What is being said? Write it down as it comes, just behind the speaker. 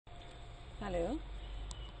Hello.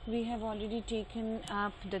 We have already taken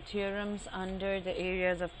up the theorems under the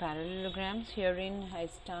areas of parallelograms. Herein I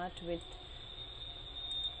start with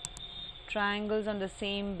triangles on the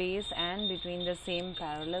same base and between the same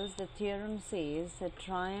parallels. The theorem says that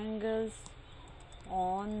triangles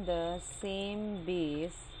on the same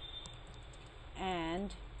base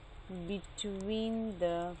and between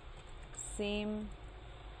the same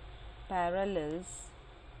parallels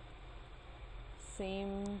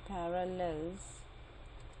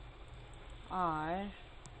are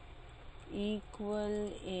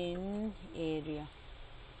equal in area.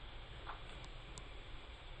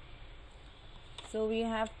 So we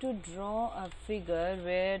have to draw a figure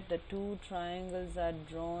where the two triangles are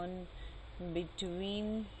drawn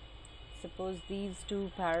between, suppose, these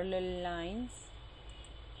two parallel lines,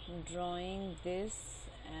 drawing this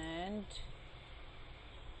and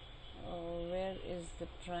where is the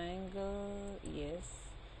triangle? Yes,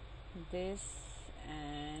 this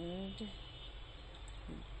and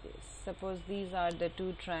this. Suppose these are the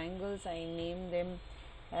two triangles. I name them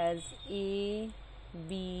as A,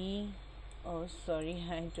 B. Oh, sorry,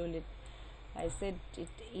 I said it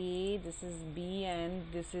A, this is B,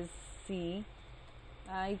 and this is C.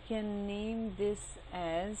 I can name this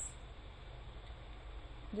as,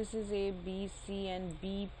 this is A, B, C, and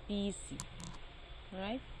B, P, C,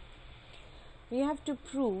 right? We have to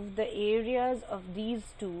prove the areas of these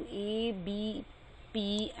two, A, B,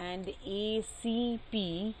 P and A, C,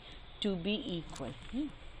 P, to be equal.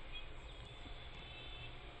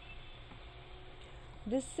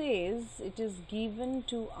 This says it is given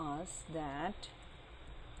to us that,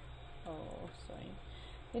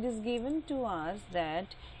 it is given to us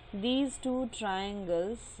that these two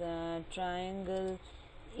triangles, triangle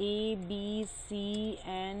ABC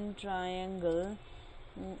and triangle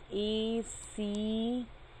ACP,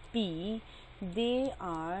 they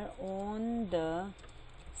are on the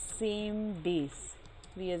same base.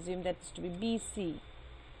 We assume that's to be BC,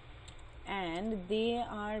 and they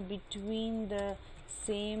are between the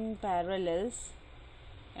same parallels,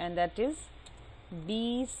 and that is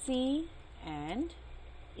BC and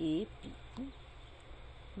AP.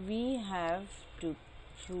 We have to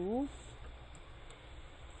prove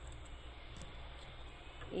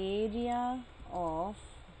area of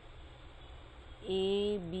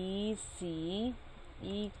ABC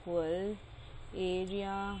equal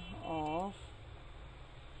area of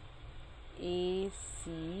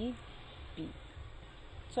ACP,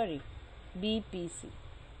 sorry, BPC.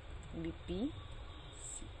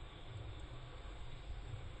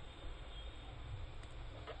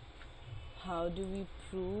 How do we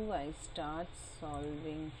prove? I start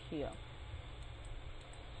solving here.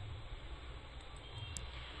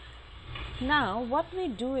 Now what we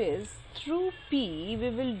do is, through P we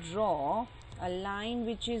will draw a line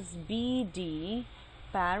which is BD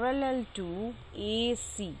parallel to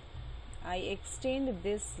AC. I extend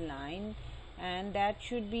this line and that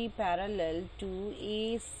should be parallel to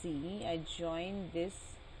AC. I join this,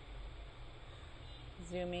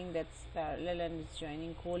 assuming that's parallel and it's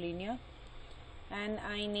joining collinear, and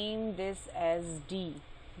I name this as D.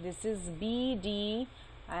 This is BD.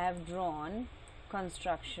 I have drawn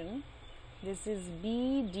construction. This is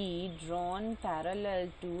BD drawn parallel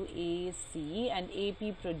to AC and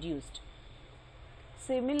AP produced.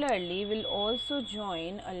 Similarly, we'll also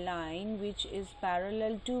join a line which is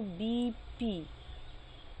parallel to BP,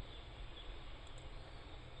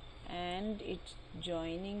 and it's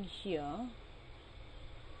joining here,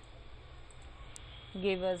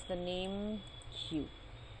 give us the name Q.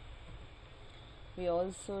 We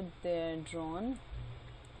also there drawn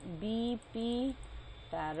BP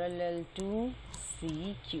parallel to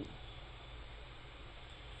CQ,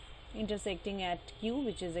 intersecting at Q,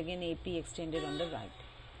 which is again AP extended on the right.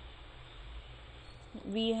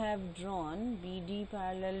 We have drawn BD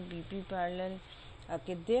parallel, BP parallel,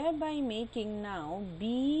 okay, thereby making now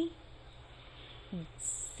BCAD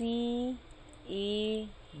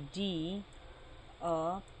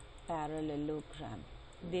a parallelogram.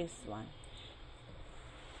 This one.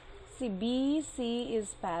 See, BC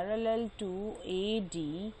is parallel to AD,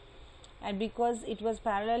 and because it was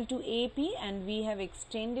parallel to AP and we have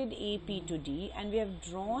extended AP to D, and we have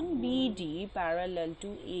drawn BD parallel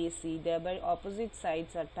to AC, thereby opposite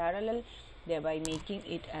sides are parallel, thereby making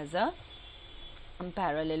it as a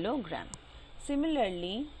parallelogram.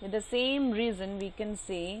 Similarly, with the same reason, we can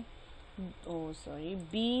say,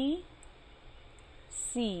 BCQP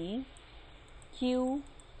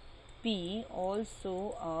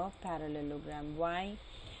also a parallelogram. Why?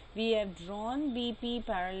 We have drawn BP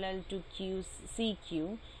parallel to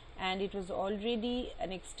CQ and it was already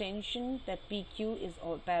an extension that PQ is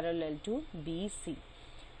parallel to BC.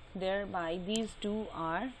 Thereby these two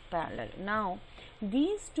are parallel. Now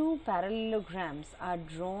these two parallelograms are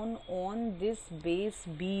drawn on this base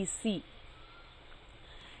BC.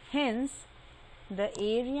 Hence the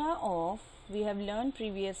area of, we have learned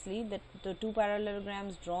previously that the two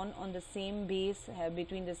parallelograms drawn on the same base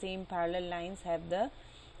between the same parallel lines have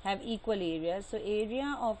equal areas. So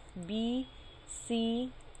area of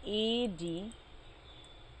BCAD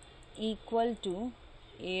equal to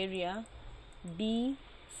area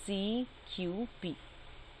BCQP.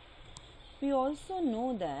 We also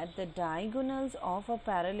know that the diagonals of a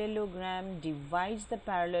parallelogram divides the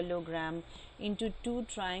parallelogram into two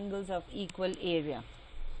triangles of equal area.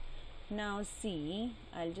 Now see,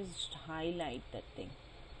 I'll just highlight that thing.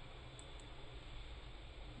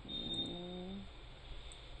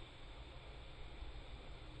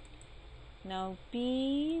 Now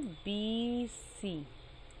PBC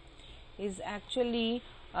is actually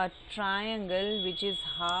a triangle which is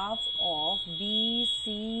half of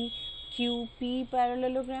BCQP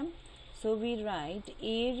parallelogram. So we write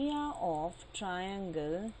area of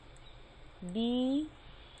triangle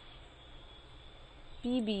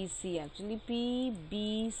PBC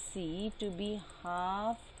to be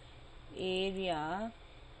half area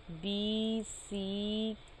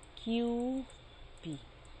BCQP.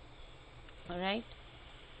 Alright.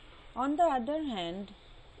 On the other hand,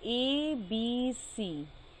 ABC,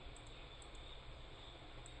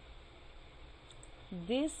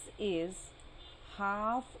 this is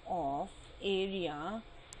half of area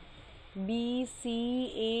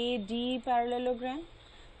BCAD parallelogram.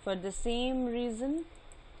 For the same reason,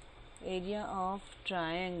 area of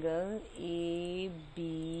triangle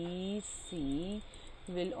ABC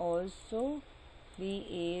will also be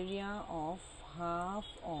area of half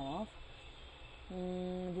of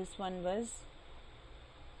this one was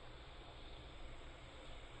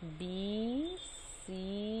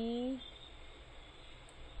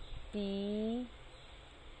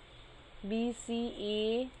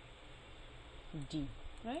BCAD,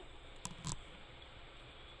 right?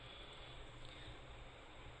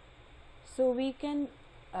 So we can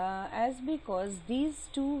as because these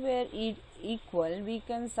two were equal, we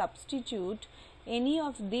can substitute any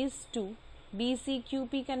of these two.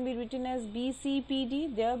 BCQP can be written as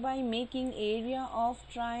BCPD, thereby making area of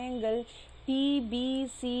triangle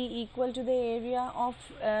PBC equal to the area of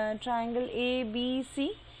triangle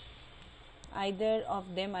ABC. Either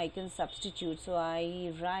of them I can substitute. So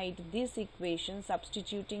I write this equation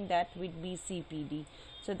substituting that with BCPD.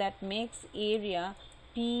 So that makes area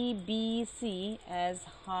PBC as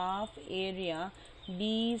half area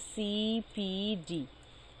BCPD.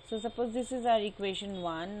 So suppose this is our equation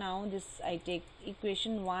 1. Now this I take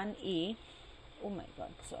equation 1a. Oh my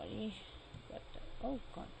god, sorry. But oh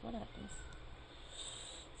god, what happens?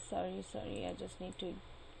 Sorry, I just need to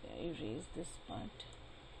erase this part.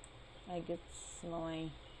 I guess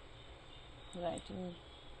my writing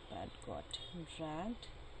pad got dragged.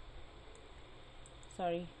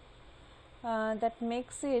 Sorry. That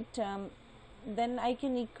makes it then I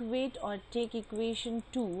can equate or take equation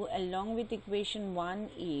 2 along with equation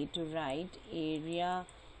 1a to write area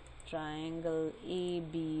triangle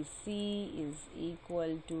ABC is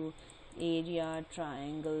equal to area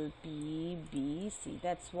triangle PBC.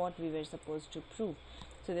 That's what we were supposed to prove.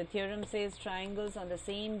 So the theorem says triangles on the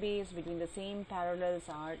same base between the same parallels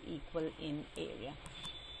are equal in area.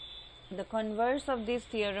 The converse of this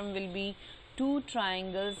theorem will be two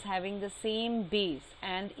triangles having the same base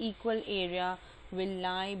and equal area will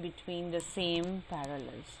lie between the same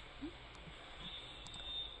parallels.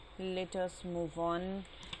 Let us move on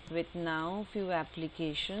with now few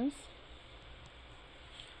applications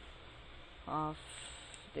of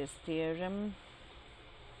this theorem.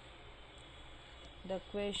 The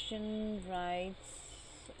question writes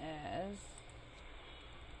as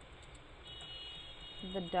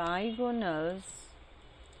the diagonals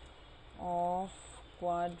of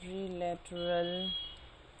quadrilateral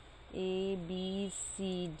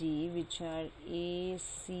ABCD, which are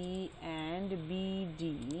AC and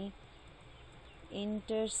BD,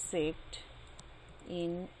 intersect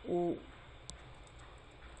in O.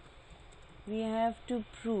 We have to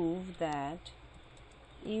prove that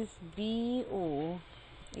if BO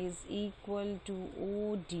is equal to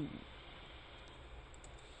OD,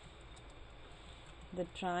 the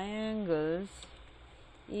triangles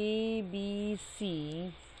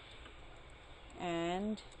ABC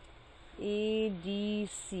and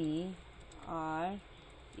ADC are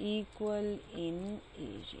equal in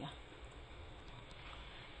area.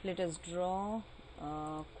 Let us draw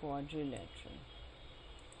a quadrilateral.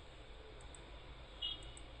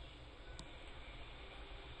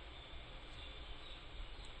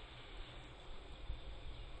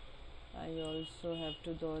 also have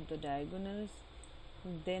to dot the diagonals.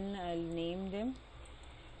 Then I'll name them.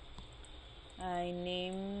 I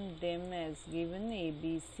name them as given A,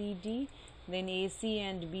 B, C, D. Then AC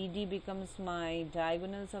and BD becomes my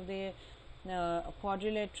diagonals of the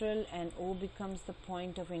quadrilateral, and O becomes the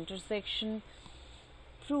point of intersection.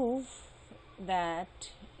 Prove that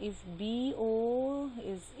if BO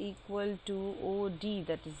is equal to OD,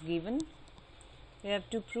 that is given, we have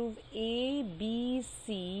to prove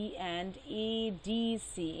ABC and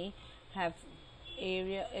ADC have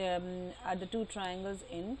area are the two triangles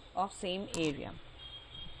of same area.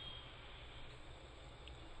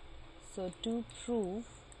 So to prove,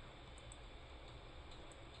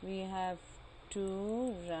 we have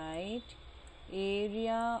to write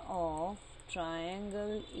area of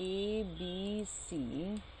triangle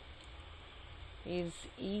ABC is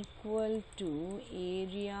equal to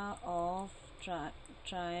area of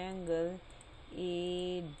triangle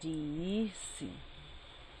ADC.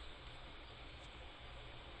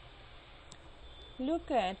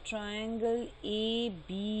 Look at triangle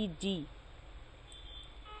ABD.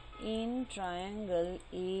 In triangle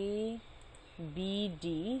ABD,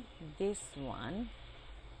 this one,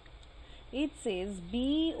 it says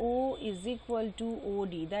BO is equal to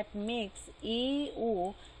OD. That makes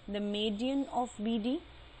AO the median of BD.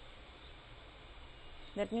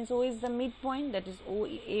 That means O is the midpoint, that is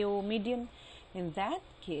AO median. In that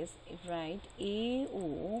case, if write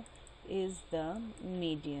AO is the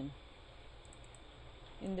median.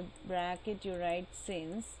 In the bracket you write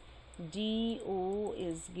since DO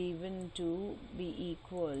is given to be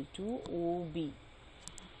equal to OB.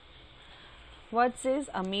 What says?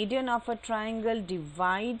 A median of a triangle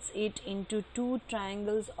divides it into two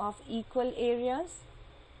triangles of equal areas.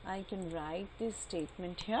 I can write this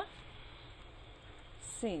statement here.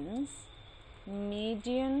 Since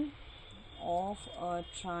median of a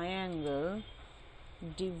triangle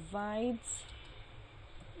divides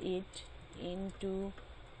it into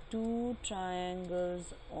two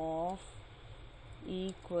triangles of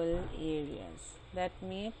equal areas, that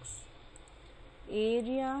makes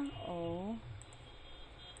area of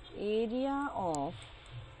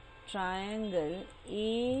triangle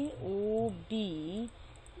AOB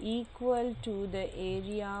equal to the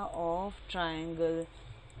area of triangle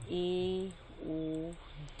AOD.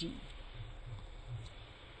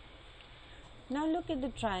 Now look at the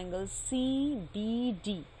triangle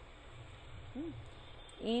CBD.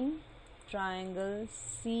 In triangle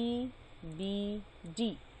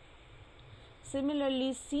CBD,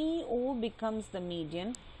 similarly CO becomes the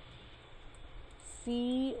median.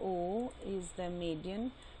 CO is the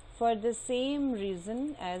median for the same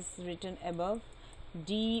reason as written above.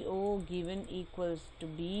 DO given equals to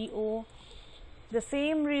BO. The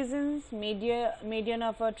same reasons, median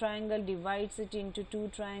of a triangle divides it into two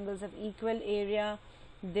triangles of equal area.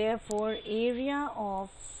 Therefore, area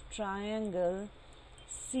of triangle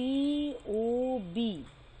COB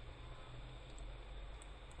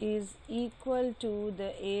is equal to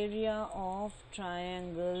the area of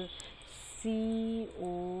triangle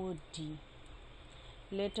COD.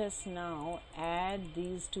 Let us now add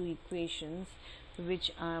these two equations,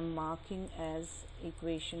 which I am marking as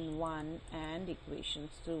equation 1 and equation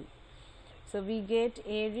 2. So we get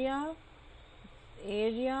area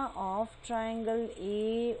of triangle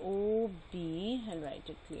AOB. I'll write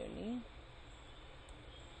it clearly.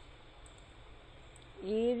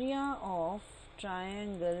 Area of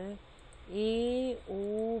triangle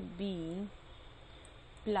AOB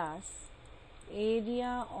plus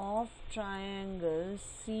area of triangle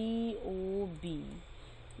COB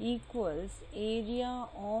equals area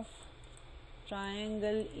of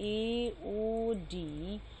triangle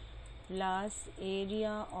AOD plus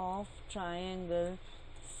area of triangle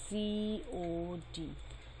COD.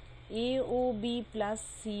 AOB plus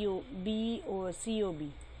COB,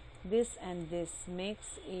 this and this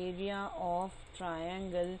makes area of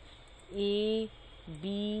triangle ABC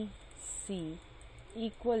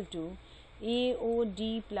equal to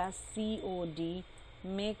AOD plus COD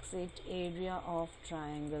makes it area of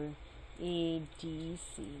triangle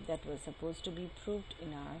ADC. That was supposed to be proved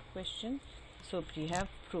in our question. So we have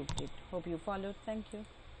proved it. Hope you followed. Thank you.